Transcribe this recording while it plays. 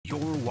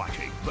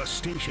watching the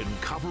station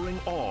covering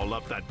all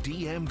of the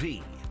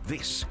DMV.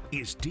 This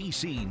is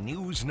DC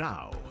News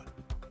Now.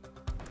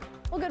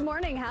 Well, good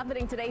morning.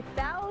 Happening today,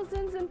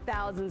 thousands and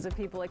thousands of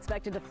people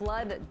expected to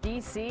flood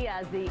D.C.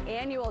 as the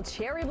annual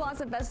Cherry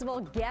Blossom Festival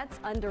gets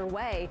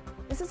underway.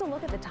 This is a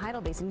look at the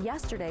tidal basin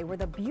yesterday where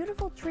the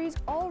beautiful trees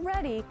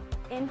already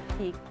in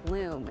peak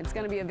bloom. It's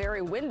going to be a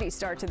very windy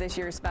start to this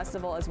year's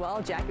festival as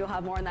well. Jackie will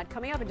have more on that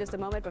coming up in just a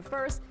moment. But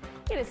first,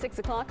 it is 6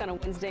 o'clock on a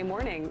Wednesday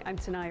morning. I'm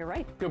Tanaya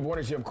Wright. Good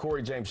morning, Jim,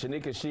 Corey, James.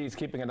 Shanika, she's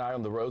keeping an eye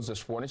on the roads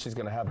this morning. She's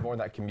going to have more of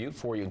that commute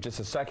for you in just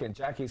a second.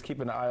 Jackie's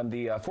keeping an eye on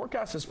the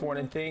forecast this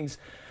morning. Things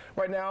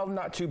right now,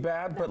 not too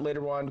bad, but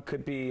later on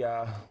could be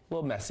a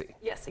little messy.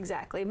 Yes,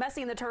 exactly.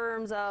 Messy in the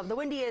terms of the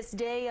windiest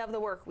day of the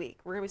work week.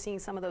 We're going to be seeing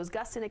some of those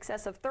gusts in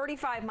excess of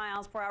 35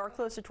 miles per hour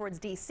closer towards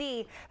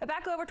D.C. But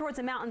back over towards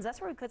the mountains,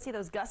 that's where we could see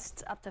those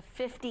gusts up to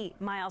 50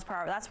 miles per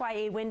hour. That's why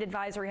a wind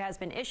advisory has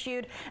been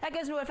issued. That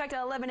goes into effect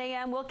at 11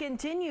 a.m. will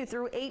continue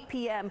through 8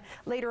 p.m.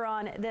 later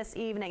on this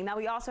evening. Now,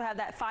 we also have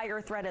that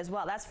fire threat as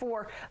well. That's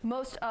for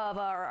most of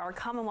our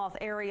Commonwealth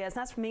areas.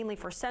 That's mainly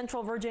for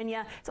central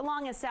Virginia. It's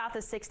along and south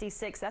of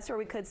 66. That's where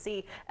we could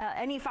see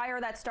any fire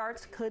that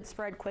starts could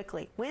spread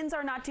quickly. Winds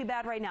are not too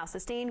bad right now.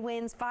 Sustained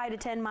winds 5 to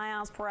 10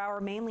 miles per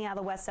hour, mainly out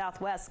of the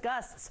west-southwest.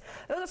 Gusts,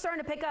 those are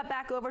starting to pick up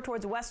back over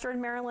towards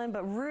western Maryland,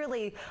 but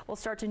really we'll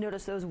start to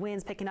notice those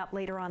winds picking up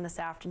later on this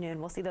afternoon.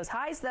 We'll see those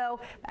highs, though,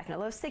 back in the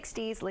low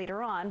 60s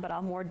later on, but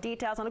I'll have more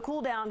details on a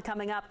cool down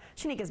coming up.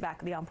 Shanika's back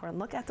with the on-point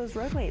look at those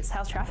roadways.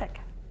 How's traffic?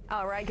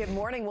 All right, good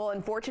morning. Well,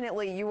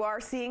 unfortunately, you are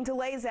seeing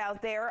delays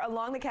out there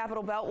along the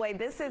Capitol Beltway.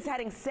 This is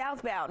heading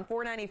southbound,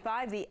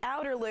 495, the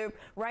outer loop,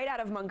 right out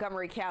of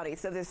Montgomery County.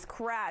 So this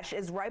crash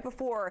is right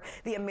before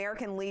the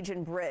American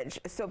Legion Bridge.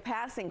 So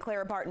passing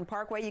Clara Barton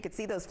Parkway, you can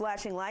see those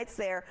flashing lights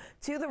there.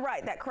 To the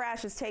right, that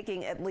crash is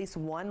taking at least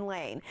one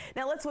lane.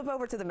 Now let's flip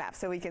over to the map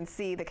so we can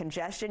see the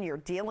congestion you're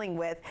dealing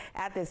with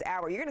at this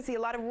hour. You're going to see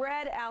a lot of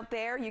red out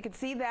there. You can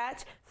see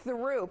that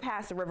through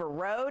past River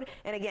Road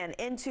and again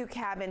into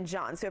Cabin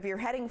John. So if you're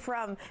heading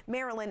from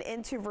Maryland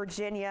into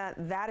Virginia,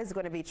 that is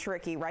going to be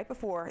tricky right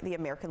before the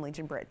American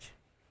Legion Bridge.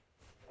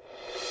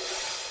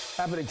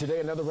 Happening today,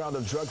 another round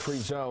of drug-free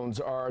zones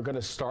are going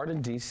to start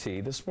in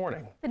D.C. this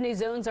morning. The new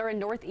zones are in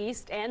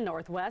Northeast and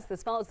Northwest.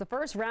 This follows the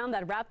first round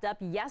that wrapped up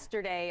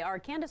yesterday. Our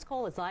Candace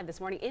Cole is live this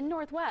morning in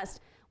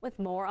Northwest with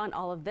more on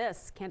all of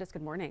this. Candace,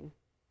 good morning.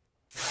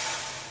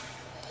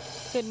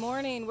 Good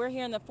morning. We're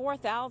here in the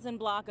 4000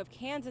 block of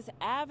Kansas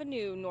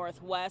Avenue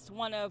Northwest,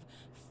 one of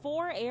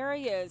 4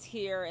 areas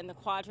here in the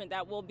quadrant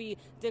that will be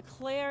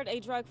declared a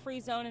drug-free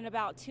zone in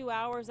about 2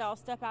 hours. I'll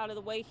step out of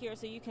the way here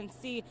so you can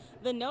see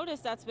the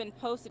notice that's been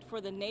posted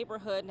for the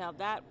neighborhood. Now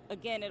that,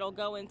 again, it'll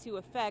go into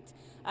effect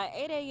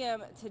 8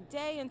 a.m.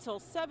 today until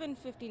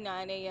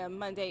 7:59 a.m.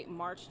 Monday,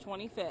 March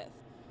 25th.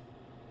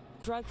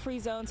 Drug-free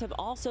zones have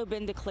also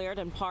been declared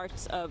in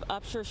parts of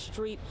Upshur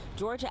Street,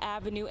 Georgia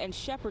Avenue, and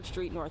Shepherd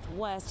Street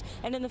Northwest.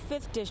 And in the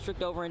 5th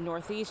District over in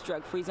Northeast,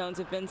 drug-free zones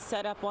have been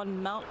set up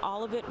on Mount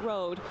Olivet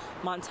Road,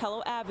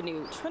 Montello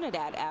Avenue,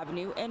 Trinidad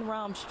Avenue, and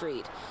Rome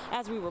Street.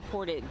 As we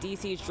reported,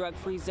 D.C.'s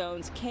drug-free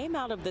zones came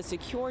out of the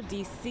Secure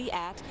D.C.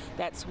 Act,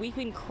 that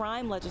sweeping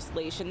crime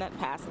legislation that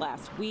passed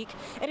last week.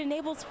 It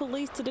enables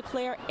police to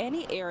declare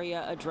any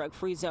area a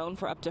drug-free zone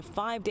for up to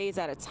 5 days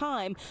at a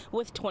time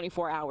with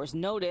 24 hours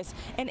notice,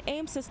 and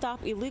aims to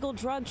stop illegal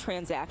drug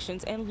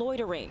transactions and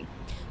loitering.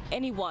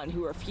 Anyone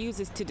who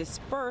refuses to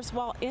disperse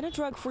while in a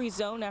drug-free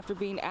zone after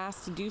being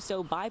asked to do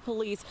so by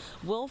police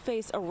will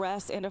face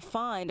arrest and a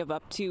fine of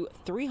up to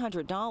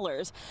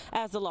 $300.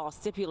 As the law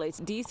stipulates,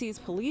 D.C.'s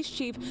police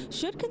chief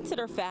should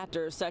consider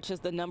factors such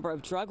as the number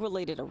of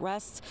drug-related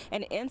arrests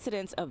and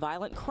incidents of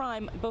violent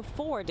crime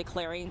before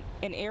declaring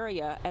an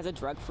area as a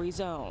drug-free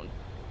zone.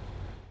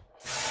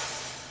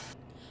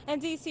 And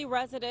D.C.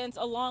 residents,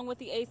 along with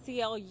the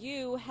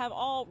ACLU, have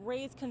all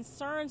raised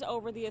concerns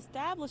over the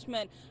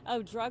establishment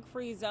of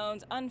drug-free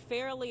zones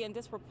unfairly and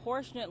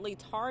disproportionately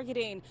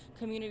targeting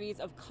communities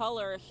of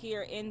color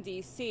here in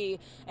D.C.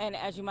 And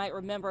as you might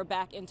remember,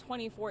 back in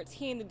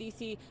 2014, the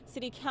D.C.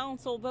 City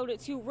Council voted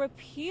to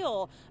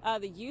repeal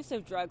the use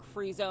of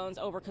drug-free zones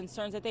over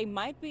concerns that they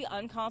might be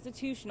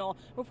unconstitutional.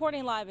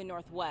 Reporting live in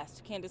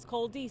Northwest, Candace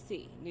Cole,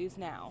 D.C. News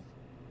Now.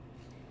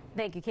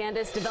 Thank you,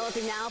 Candace.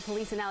 Developing now,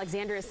 police in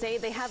Alexandria say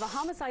they have a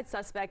homicide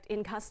suspect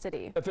in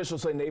custody.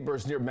 Officials say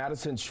neighbors near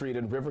Madison Street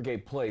and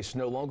Rivergate Place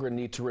no longer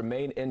need to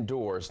remain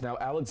indoors. Now,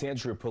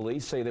 Alexandria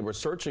police say they were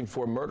searching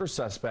for a murder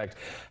suspect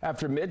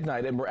after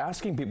midnight and were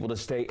asking people to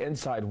stay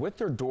inside with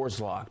their doors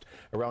locked.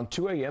 Around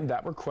 2 a.m.,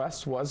 that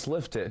request was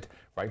lifted.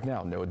 Right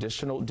now, no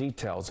additional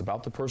details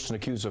about the person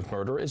accused of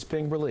murder is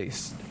being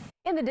released.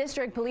 In the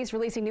district, police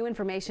releasing new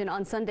information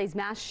on Sunday's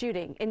mass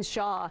shooting in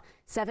Shaw.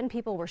 7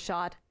 people were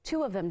shot,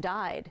 2 of them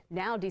died.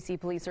 Now D.C.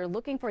 police are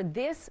looking for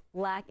this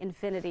black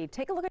Infiniti.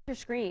 Take a look at your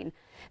screen.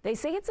 They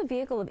say it's a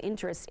vehicle of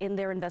interest in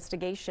their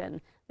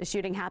investigation. The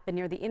shooting happened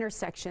near the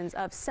intersections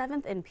of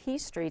 7th and P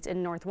Streets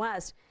in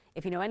Northwest.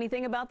 If you know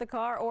anything about the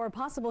car or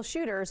possible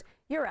shooters,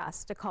 you're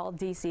asked to call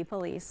D.C.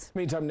 police.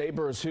 Meantime,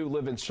 neighbors who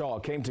live in Shaw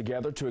came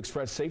together to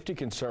express safety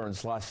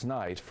concerns last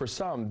night. For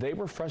some, they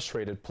were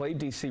frustrated Play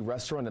D.C.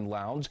 Restaurant and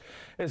Lounge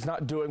is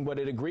not doing what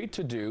it agreed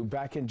to do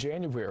back in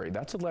January.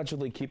 That's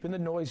allegedly keeping the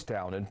noise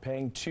down and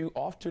paying 2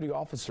 off-duty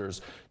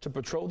officers to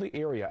patrol the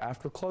area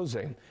after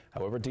closing.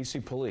 However, D.C.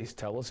 police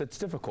tell us it's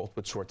difficult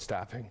with short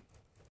staffing.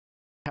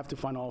 Have to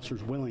find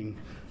officers willing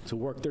to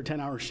work their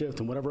 10-hour shift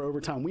and whatever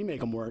overtime we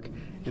make them work,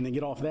 and then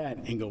get off that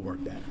and go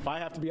work that. If I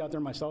have to be out there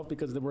myself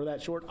because we're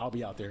that short, I'll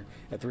be out there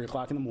at 3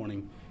 o'clock in the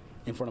morning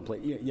in front of Play.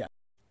 Yeah.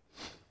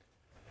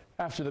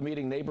 After the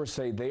meeting, neighbors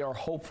say they are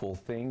hopeful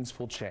things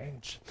will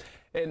change.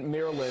 In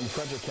Maryland,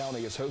 Frederick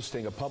County is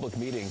hosting a public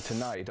meeting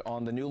tonight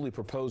on the newly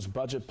proposed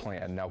budget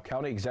plan. Now,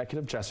 County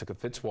Executive Jessica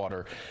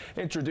Fitzwater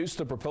introduced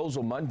the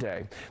proposal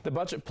Monday. The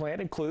budget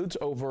plan includes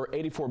over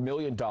 $84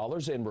 million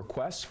in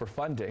requests for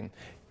funding.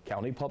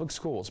 County public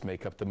schools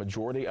make up the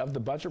majority of the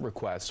budget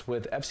requests,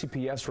 with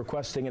FCPS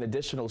requesting an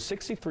additional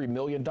 $63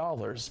 million.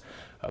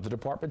 Of the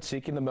departments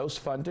seeking the most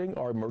funding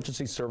are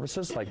emergency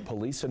services like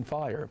police and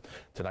fire.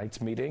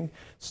 Tonight's meeting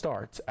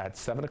starts at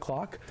 7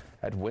 o'clock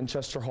at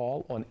Winchester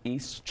Hall on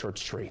East Church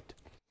Street.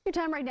 Your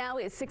time right now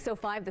is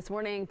 6:05 this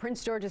morning.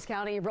 Prince George's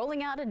County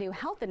rolling out a new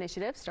health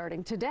initiative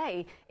starting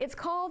today. It's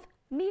called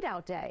Meat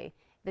Out Day.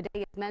 The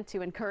day is meant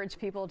to encourage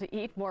people to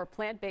eat more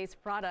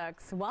plant-based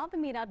products. While the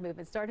Meat Out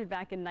movement started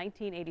back in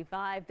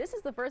 1985, this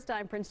is the first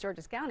time Prince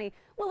George's County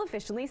will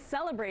officially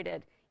celebrate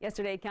it.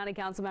 Yesterday, County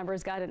Council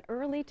members got an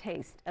early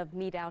taste of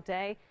Meat Out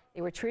Day.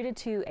 They were treated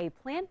to a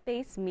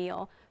plant-based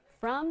meal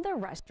from the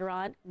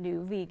restaurant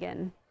New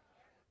Vegan.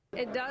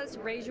 It does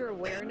raise your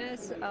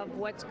awareness of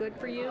what's good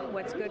for you,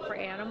 what's good for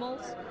animals,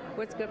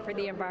 what's good for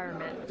the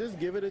environment. Just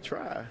give it a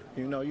try.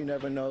 You know, you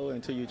never know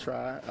until you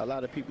try. A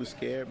lot of people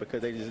scared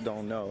because they just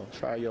don't know.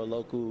 Try your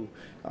local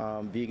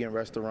vegan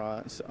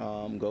restaurants.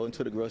 Go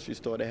into the grocery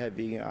store that have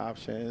vegan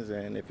options.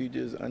 And if you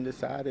just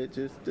undecided,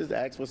 just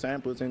ask for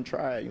samples and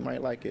try it. You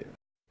might like it.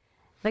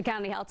 The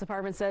County Health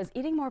Department says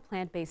eating more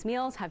plant-based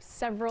meals have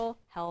several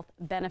health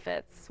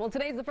benefits. Well,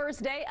 today's the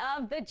first day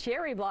of the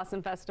Cherry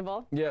Blossom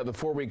Festival. Yeah, the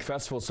 4-week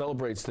festival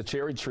celebrates the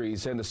cherry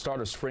trees and the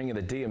start of spring in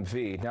the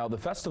DMV. Now, the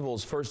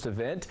festival's first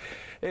event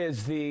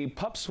is the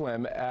Pup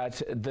Swim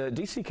at the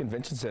D.C.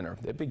 Convention Center.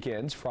 It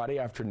begins Friday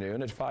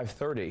afternoon at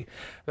 5:30.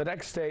 The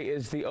next day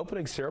is the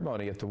opening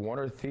ceremony at the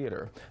Warner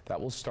Theater.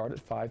 That will start at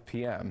 5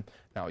 p.m.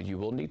 Now, you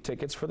will need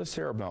tickets for the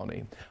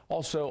ceremony.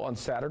 Also on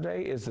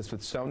Saturday is the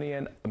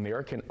Smithsonian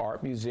American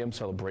Art Museum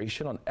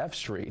celebration on F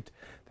Street.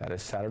 That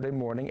is Saturday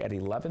morning at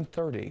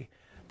 11:30.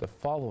 The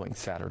following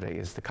Saturday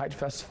is the Kite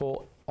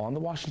Festival on the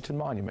Washington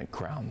Monument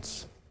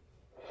grounds.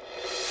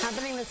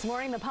 Happening this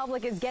morning, the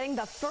public is getting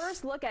the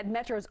first look at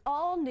Metro's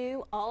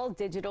all-new,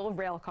 all-digital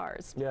rail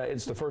cars. Yeah,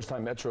 it's the first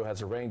time Metro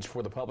has arranged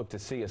for the public to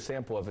see a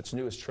sample of its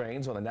newest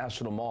trains on the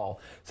National Mall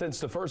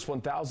since the first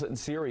 1000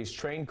 series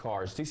train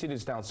cars. DC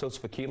News Now Tosa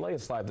Fakile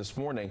is live this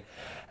morning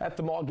at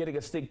the mall getting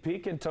a sneak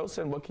peek. And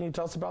Tosa, what can you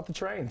tell us about the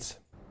trains?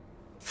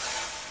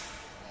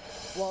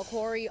 Well,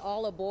 Corey,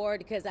 all aboard,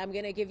 because I'm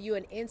going to give you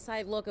an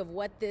inside look of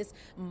what this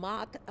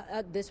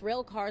this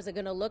rail cars are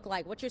going to look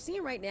like. What you're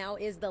seeing right now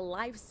is the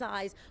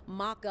life-size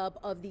mock-up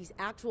of these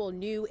actual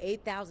new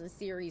 8000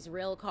 series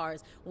rail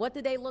cars. What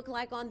do they look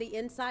like on the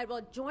inside?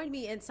 Well, join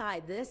me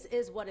inside. This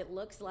is what it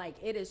looks like.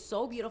 It is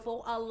so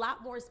beautiful. A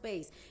lot more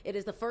space. It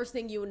is the first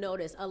thing you'll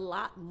notice. A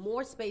lot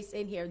more space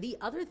in here. The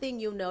other thing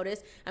you'll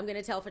notice, I'm going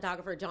to tell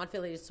photographer John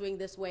Philly to swing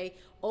this way,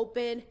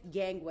 open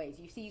gangways.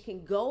 You see, you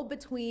can go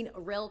between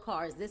rail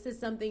cars. This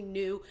is something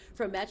new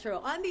for Metro.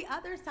 On the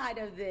other side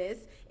of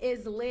this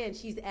is Lynn.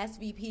 She's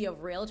SVP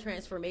of Rail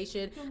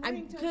Transformation.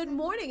 Good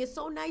morning. It's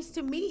so nice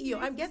to meet you.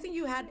 I'm guessing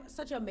you had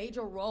such a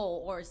major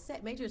role or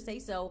major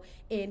say-so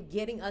in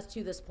getting us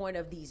to this point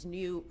of these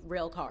new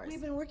rail cars. We've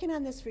been working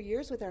on this for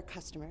years with our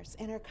customers,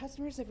 and our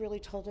customers have really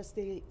told us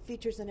the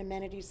features and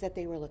amenities that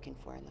they were looking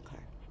for in the car.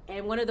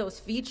 And one of those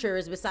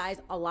features, besides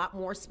a lot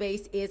more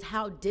space, is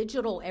how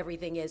digital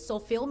everything is. So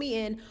fill me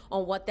in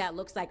on what that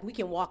looks like. We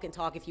can walk and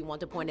talk if you want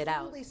to point it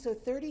out. So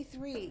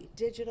 33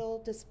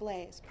 digital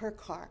displays per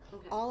car,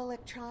 all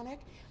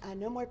electronic,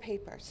 no more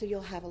paper. So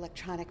you'll have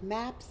electronic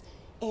maps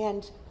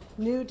and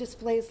new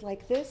displays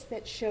like this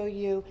that show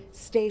you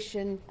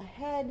station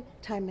ahead,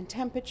 time and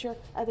temperature,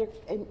 other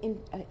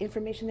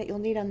information that you'll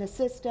need on the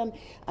system,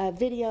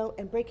 video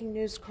and breaking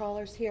news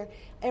crawlers here,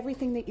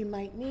 everything that you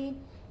might need.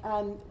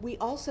 We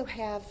also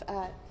have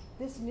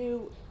this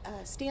new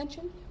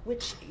stanchion,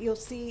 which you'll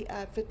see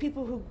for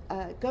people who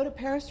go to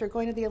Paris or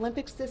going to the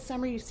Olympics this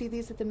summer. You see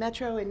these at the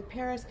Metro in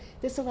Paris.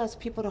 This allows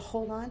people to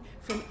hold on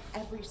from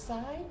every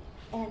side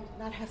and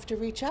not have to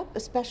reach up,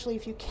 especially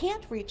if you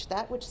can't reach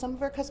that, which some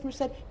of our customers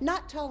said,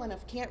 not tall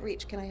enough, can't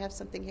reach, can I have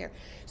something here?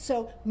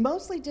 So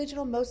mostly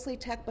digital, mostly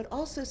tech, but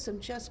also some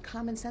just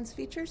common sense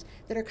features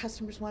that our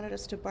customers wanted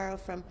us to borrow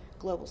from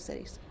global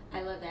cities.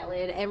 I love that,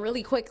 Lynn. And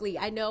really quickly,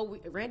 I know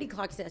Randy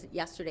Clark said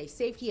yesterday,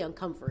 safety and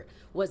comfort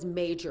was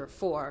major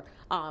for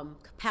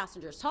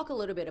passengers. Talk a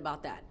little bit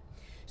about that.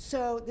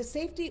 So the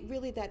safety,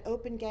 really that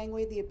open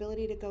gangway, the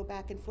ability to go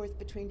back and forth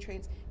between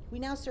trains. We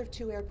now serve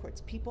 2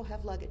 airports. People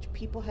have luggage,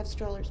 people have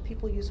strollers,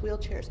 people use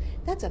wheelchairs.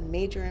 That's a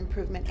major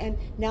improvement. And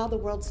now the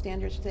world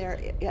standards there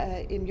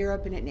in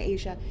Europe and in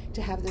Asia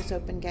to have those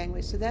open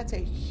gangways. So that's a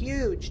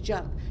huge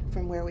jump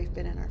from where we've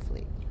been in our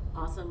fleet.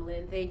 Awesome,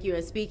 Lynn. Thank you.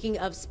 And speaking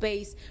of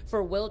space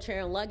for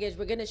wheelchair and luggage,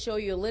 we're going to show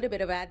you a little bit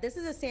of that. This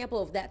is a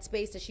sample of that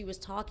space that she was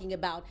talking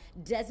about,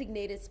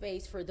 designated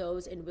space for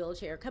those in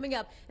wheelchair. Coming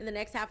up in the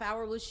next half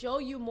hour, we'll show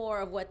you more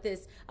of what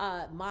this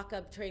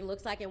mock-up train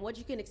looks like and what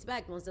you can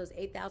expect once those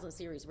 8000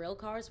 series rail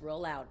cars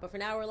roll out. But for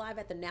now, we're live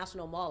at the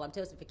National Mall. I'm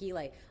Tosin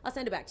Fakile. I'll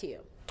send it back to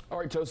you. All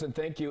right, Tosin,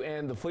 thank you.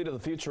 And the fleet of the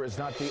future is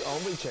not the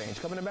only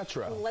change coming to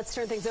Metro. Let's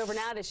turn things over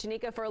now to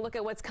Shanika for a look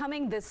at what's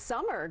coming this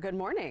summer. Good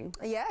morning.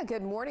 Yeah,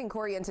 good morning,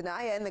 Corey and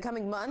Tanaya. In the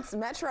coming months,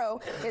 Metro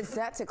is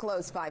set to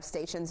close 5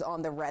 stations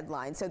on the Red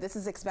Line. So this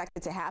is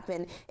expected to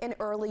happen in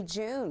early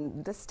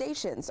June. The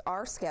stations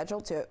are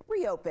scheduled to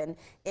reopen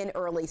in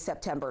early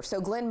September. So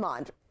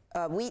Glenmont,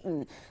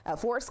 Wheaton,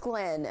 Forest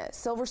Glen,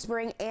 Silver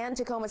Spring, and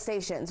Tacoma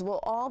stations will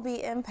all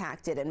be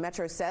impacted. And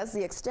Metro says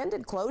the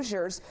extended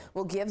closures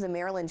will give the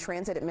Maryland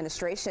Transit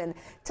Administration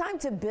time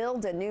to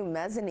build a new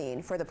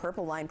mezzanine for the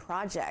Purple Line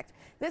project.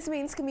 This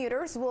means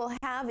commuters will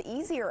have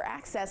easier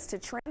access to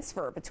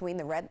transfer between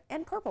the Red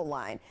and Purple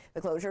Line. The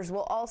closures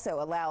will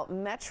also allow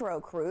Metro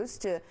crews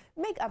to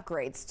make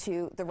upgrades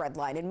to the Red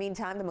Line. In the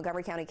meantime, the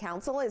Montgomery County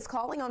Council is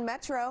calling on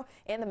Metro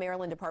and the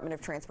Maryland Department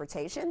of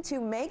Transportation to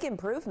make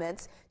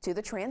improvements to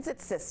the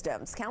transit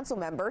systems. Council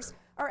members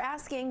are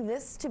asking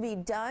this to be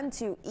done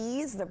to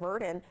ease the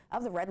burden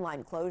of the Red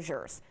Line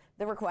closures.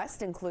 The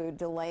requests include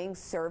delaying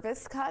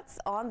service cuts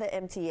on the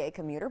MTA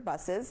commuter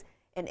buses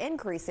and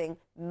increasing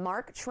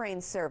MARC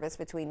train service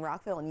between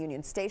Rockville and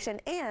Union Station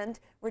and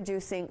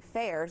reducing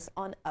fares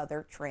on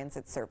other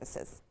transit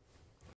services.